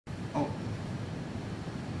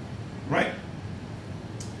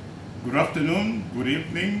Good afternoon, good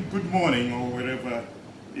evening, good morning, or wherever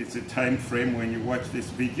it's a time frame when you watch this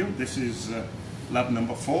video. This is lab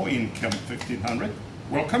number 4 in Chem 1500.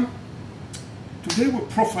 Welcome. Today we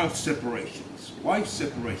profile separations. Why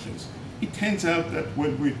separations? It turns out that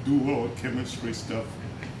when we do our chemistry stuff,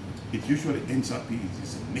 it usually ends up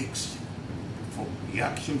as a mix for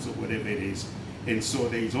reactions or whatever it is. And so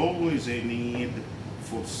there is always a need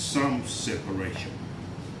for some separation.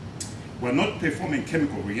 We're not performing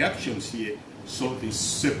chemical reactions here, so the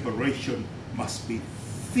separation must be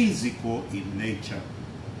physical in nature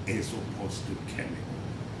as opposed to chemical,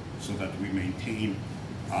 so that we maintain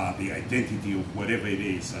the identity of whatever it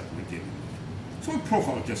is that we're dealing with. So we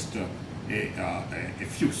profile just a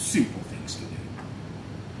few simple things today.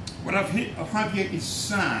 What I have here is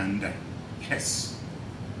sand. Yes,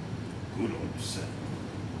 good old sand.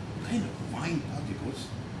 Kind of fine particles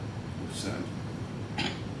of sand.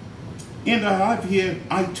 And I have here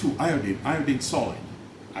I2, iodine solid.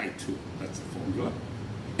 I2, that's the formula.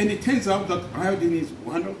 And it turns out that iodine is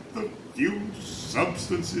one of the few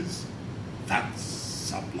substances that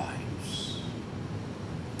sublimes.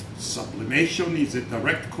 Sublimation is a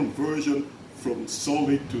direct conversion from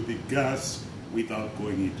solid to the gas without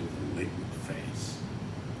going into the liquid phase.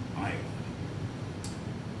 Iodine.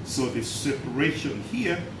 So the separation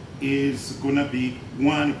here is going to be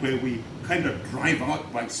one where we kind of drive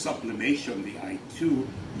out by sublimation the I2,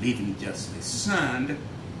 leaving just the sand,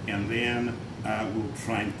 and then we'll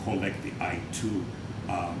try and collect the I2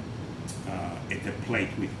 at a plate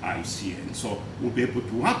with ICN. So we'll be able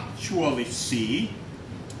to actually see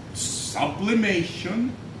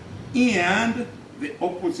sublimation and the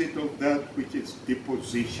opposite of that, which is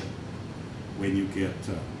deposition, when you get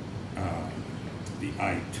the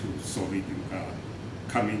I2 solid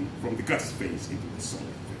coming from the gas phase into the solid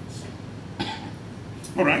phase.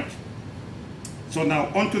 All right, so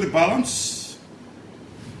now onto the balance.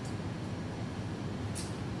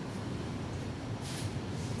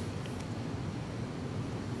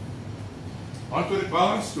 Onto the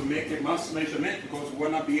balance to make a mass measurement, because we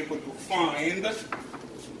want to be able to find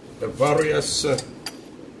the various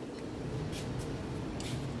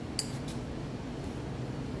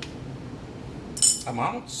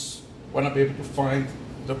amounts. Want to be able to find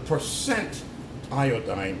the percent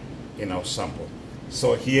iodine in our sample.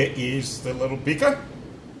 So here is the little beaker.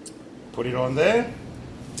 Put it on there.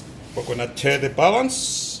 We're going to tear the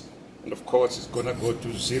balance, and of course it's going to go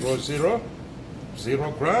to 0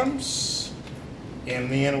 grams.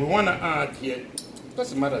 And then we want to add here, it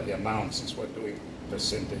doesn't matter the amount since we're doing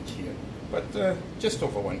percentage here, but just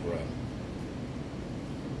over 1 gram.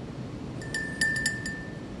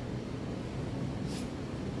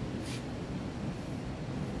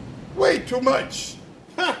 Way too much.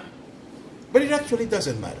 Huh. But it actually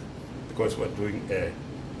doesn't matter, because we're doing a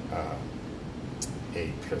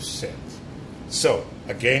percent. So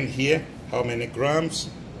again here, how many grams?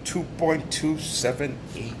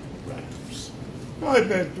 2.278 grams. I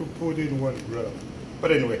meant to put in 1 gram.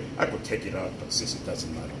 But anyway, I could take it out, but since it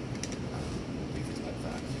doesn't matter, leave it like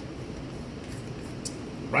that.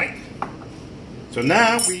 Right? So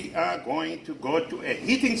now we are going to go to a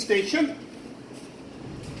heating station,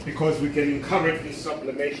 because we can encourage this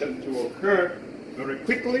sublimation to occur very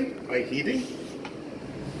quickly by heating.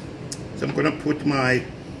 So I'm going to put my,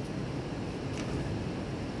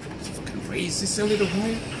 if I can raise this a little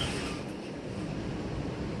higher.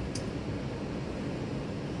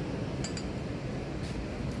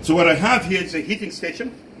 So what I have here is a heating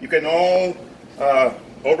station. You can all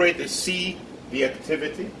already see the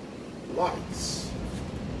activity. Lights.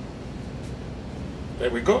 There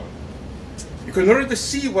we go. You can already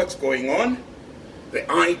see what's going on. The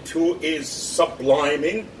I2 is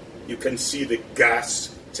subliming. You can see the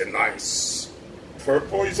gas. It's a nice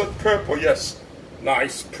purple. Is it purple? Yes.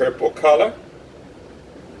 Nice purple color.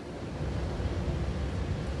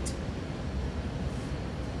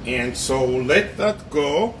 And so we'll let that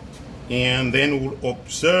go, and then we'll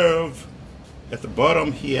observe at the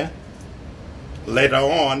bottom here later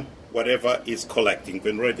on whatever is collecting. You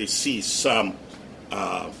can already see some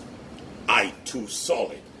I2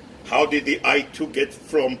 solid. How did the I2 get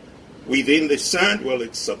from within the sand? Well,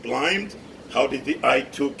 it's sublimed. How did the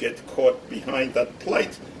I2 get caught behind that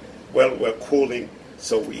plate? Well, we're cooling,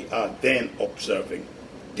 so we are then observing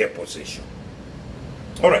deposition.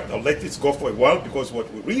 All right, I'll let this go for a while, because what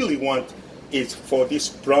we really want is for this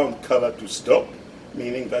brown color to stop,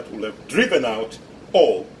 meaning that we'll have driven out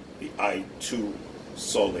all the I2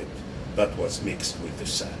 solid that was mixed with the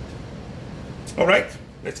sand. All right.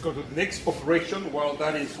 Let's go to the next operation while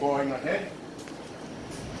that is going ahead.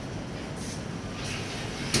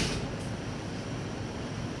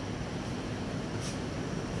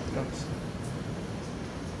 comes.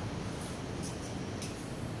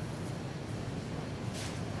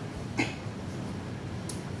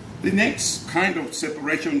 The next kind of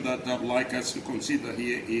separation that I'd like us to consider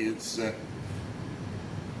here is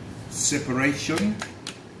separation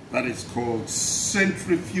that is called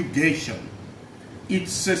centrifugation.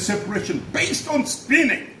 It's a separation based on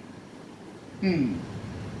spinning.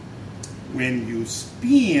 When you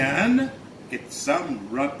spin at some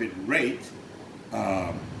rapid rate,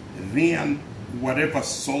 then whatever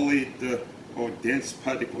solid or dense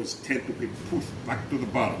particles tend to be pushed back to the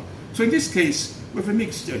bottom. So in this case, we have a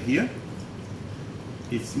mixture here.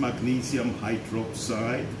 It's magnesium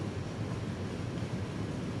hydroxide.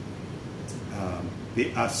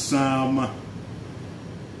 There are some of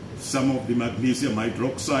the magnesium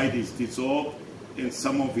hydroxide is dissolved, and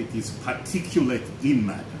some of it is particulate in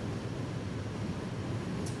matter.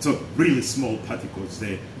 So really small particles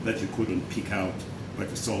there that you couldn't pick out, but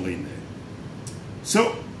it's all in there.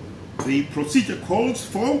 So the procedure calls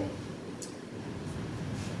for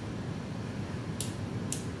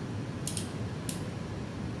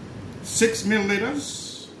six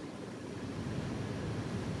milliliters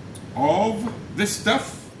of this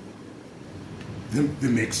stuff, the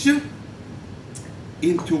mixture,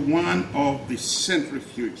 into one of the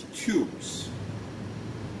centrifuge tubes.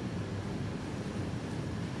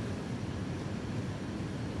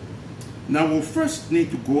 Now we'll first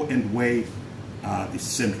need to go and weigh the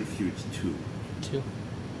centrifuge tube. 2.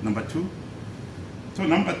 Number 2. So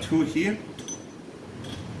number 2 here,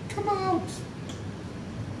 come out.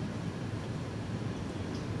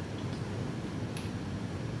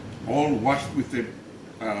 All washed with a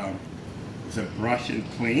brush and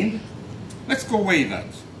cleaned. Let's go weigh that.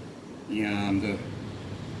 And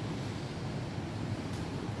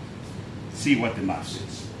see what the mass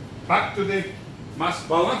is. Back to the mass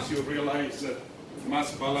balance. You realize that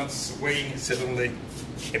mass balance weighing is certainly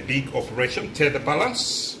a big operation. Tether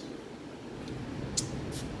balance.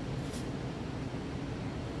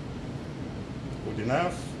 Good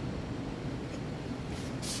enough.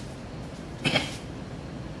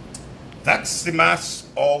 That's the mass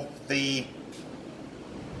of the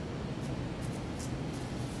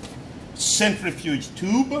centrifuge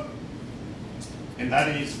tube, and that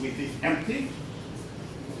is with it empty.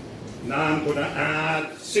 Now I'm going to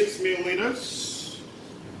add 6 milliliters.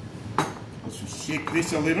 Let's shake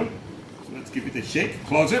this a little. So let's give it a shake.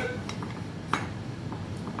 Close it.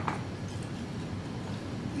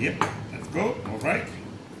 Yep, that's good. All right.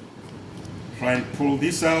 Try and pull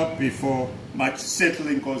this out before much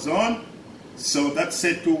settling goes on. So that's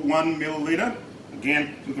set to 1 milliliter.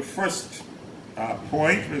 Again, to the first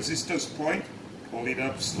point, resistance point. Pull it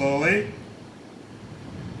up slowly.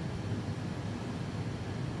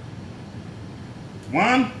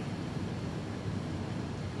 1.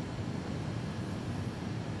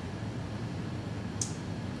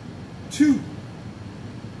 2.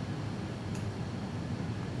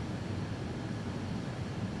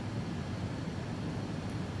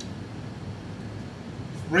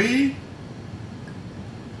 3.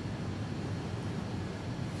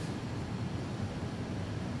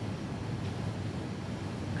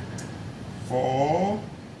 4.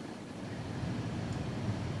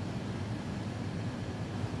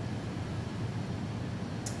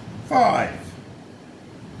 5.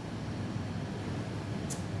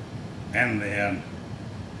 And then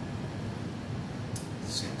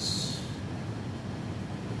 6.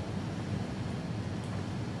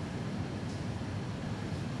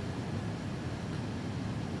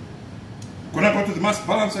 Gonna go to the mass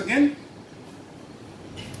balance again.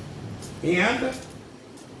 And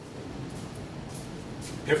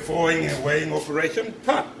performing a weighing operation.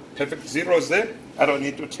 Perfect zeros there. I don't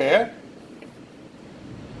need to tear.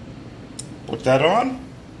 Put that on.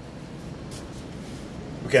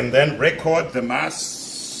 We can then record the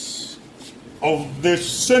mass of the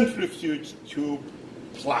centrifuge tube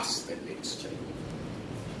plus the mixture.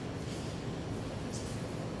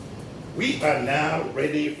 We are now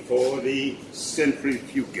ready for the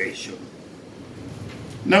centrifugation.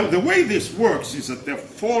 Now the way this works is that there are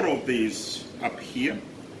 4 of these up here,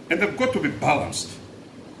 and they've got to be balanced.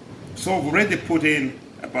 So I've already put in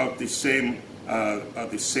about the same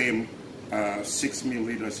 6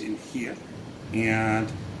 milliliters in here,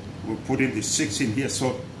 and we'll put in the 6 in here.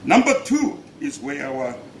 So number 2 is where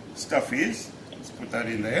our stuff is. Let's put that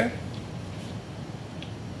in there.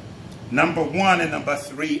 Number 1 and number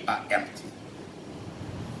 3 are empty.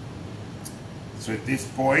 So at this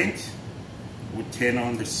point, we'll turn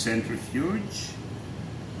on the centrifuge.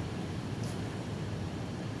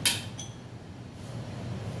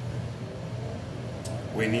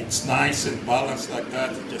 When it's nice and balanced like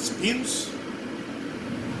that, it just spins.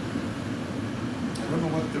 I don't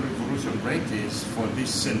know what the revolution rate is for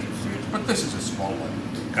this centrifuge, but this is a small one.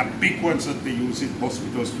 Got big ones that they use in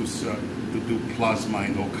hospitals to do plasma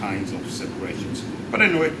and all kinds of separations. But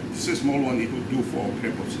anyway, this is a small one, it will do for all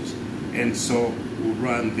purposes. And so we'll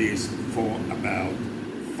run this for about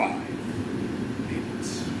 5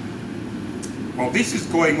 minutes. While this is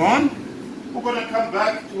going on, we're going to come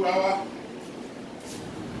back to our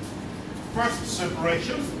first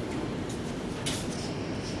separation.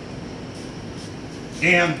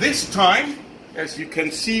 And this time, as you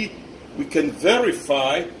can see, we can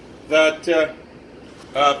verify that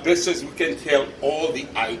best as we can tell, all the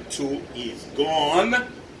I2 is gone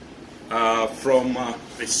from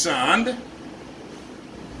the sand.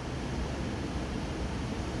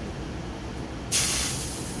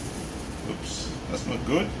 Oops, that's not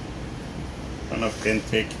good. I don't know if I can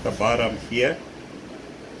take the bottom here.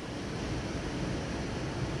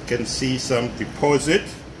 You can see some deposit.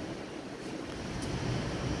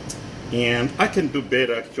 And I can do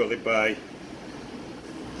better actually by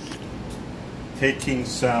taking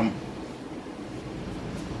some,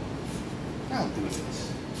 I'll do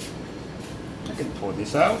this. I can pour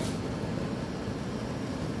this out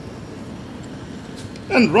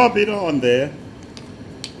and rub it on there.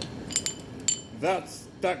 That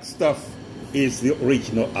stuff is the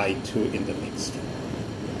original I2 in the mixture.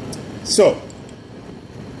 So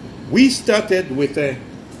we started with a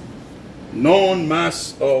known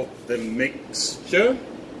mass of the mixture.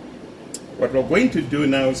 What we're going to do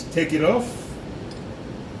now is take it off.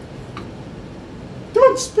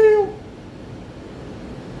 Don't spill.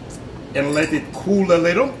 And let it cool a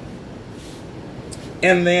little.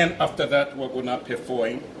 And then after that, we're going to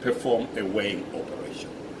perform a weighing operation.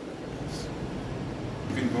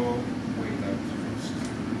 You can go weigh that first.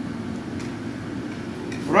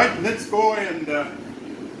 Right, let's go and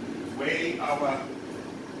weigh our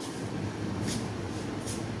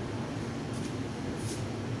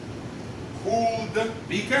cooled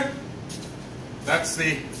beaker. That's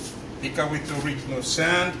the beaker with the original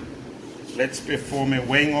sand. Let's perform a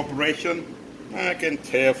weighing operation. I can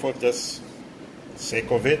tear for just the sake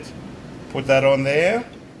of it. Put that on there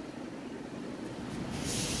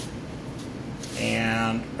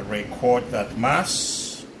and record that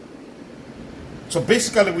mass. So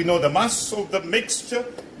basically we know the mass of the mixture.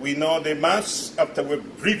 We know the mass after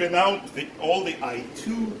we've driven out all the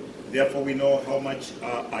I2. Therefore, we know how much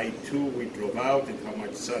I2 we drove out and how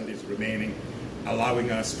much sand is remaining,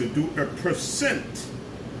 allowing us to do a percent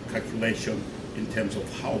calculation in terms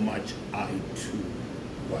of how much I2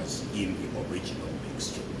 was in the original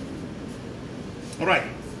mixture. All right,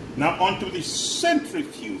 now onto the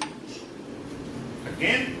centrifuge.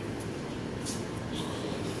 Again,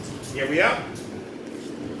 here we are.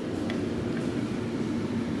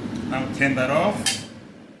 Now turn that off.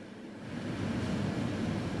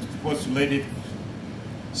 Supposed to let it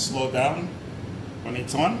slow down when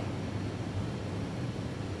it's on.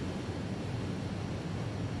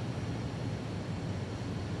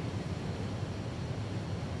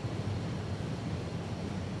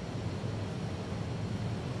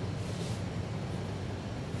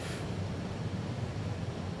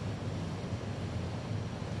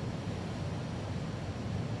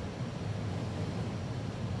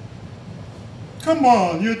 Come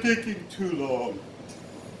on, you're taking too long.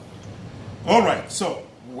 All right, so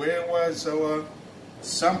where was our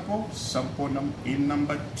sample? Sample in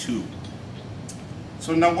number 2.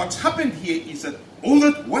 So now what's happened here is that all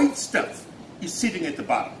that white stuff is sitting at the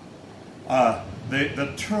bottom.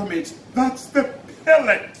 The term is, that's the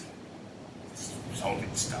pellet.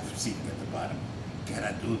 Solid stuff sitting at the bottom.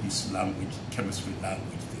 Gotta do this language, chemistry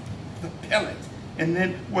language thing. The pellet. And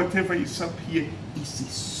then whatever is up here is the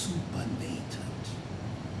supernatant.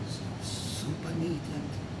 Supernatant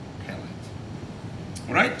pellet.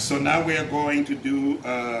 All right, so now we are going to do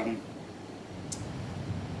a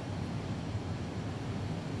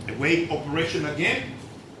weighing operation again.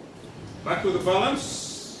 Back to the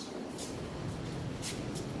balance.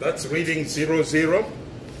 That's reading 0, 0.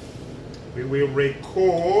 We will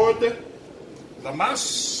record the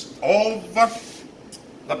mass of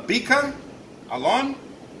the beaker along.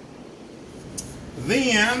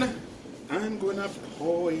 Then I'm going to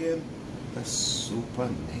pour in the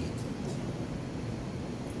supernatant.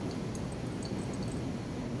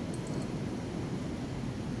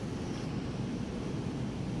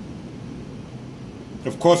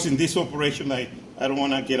 Of course, in this operation, I don't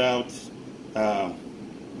want to get out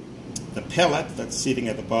the pellet that's sitting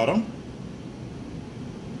at the bottom.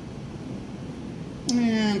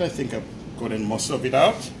 And I think I've gotten most of it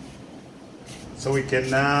out. So we can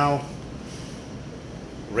now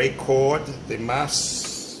record the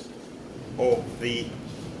mass of the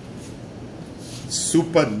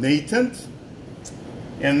supernatant.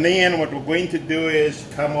 And then what we're going to do is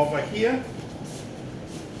come over here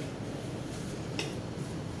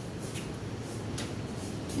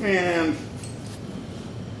and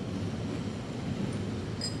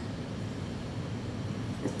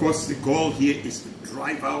of course the goal here is to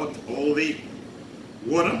drive out all the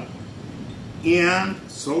water, and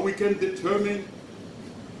so we can determine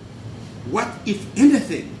what, if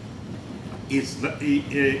anything, is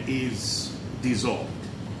dissolved.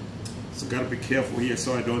 So gotta be careful here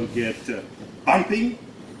so I don't get bumping.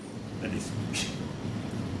 That is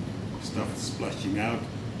stuff splashing out,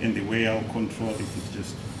 and the way I'll control it is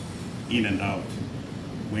just in and out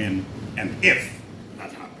when and if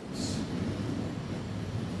that happens.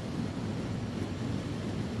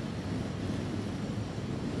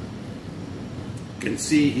 You can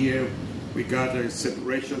see here we got a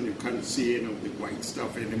separation. You can't see any of the white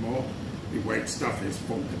stuff anymore. The white stuff has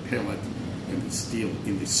formed a pellet and it's still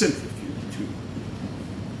in the centrifuge too.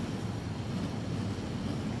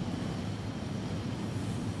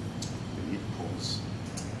 Pause.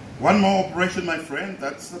 One more operation, my friend.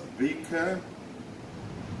 That's the beaker.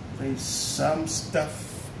 There's some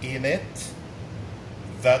stuff in it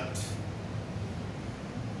that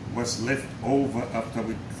was left over after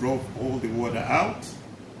we drove all the water out.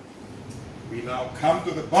 We now come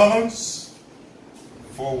to the balance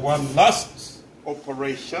for one last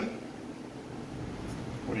operation.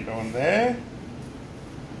 Put it on there.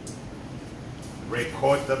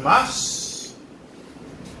 Record the mass.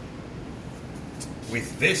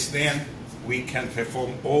 With this then, we can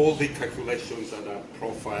perform all the calculations that are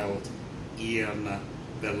profiled in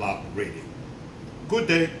the lab reading. Good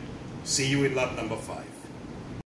day. See you in lab number 5.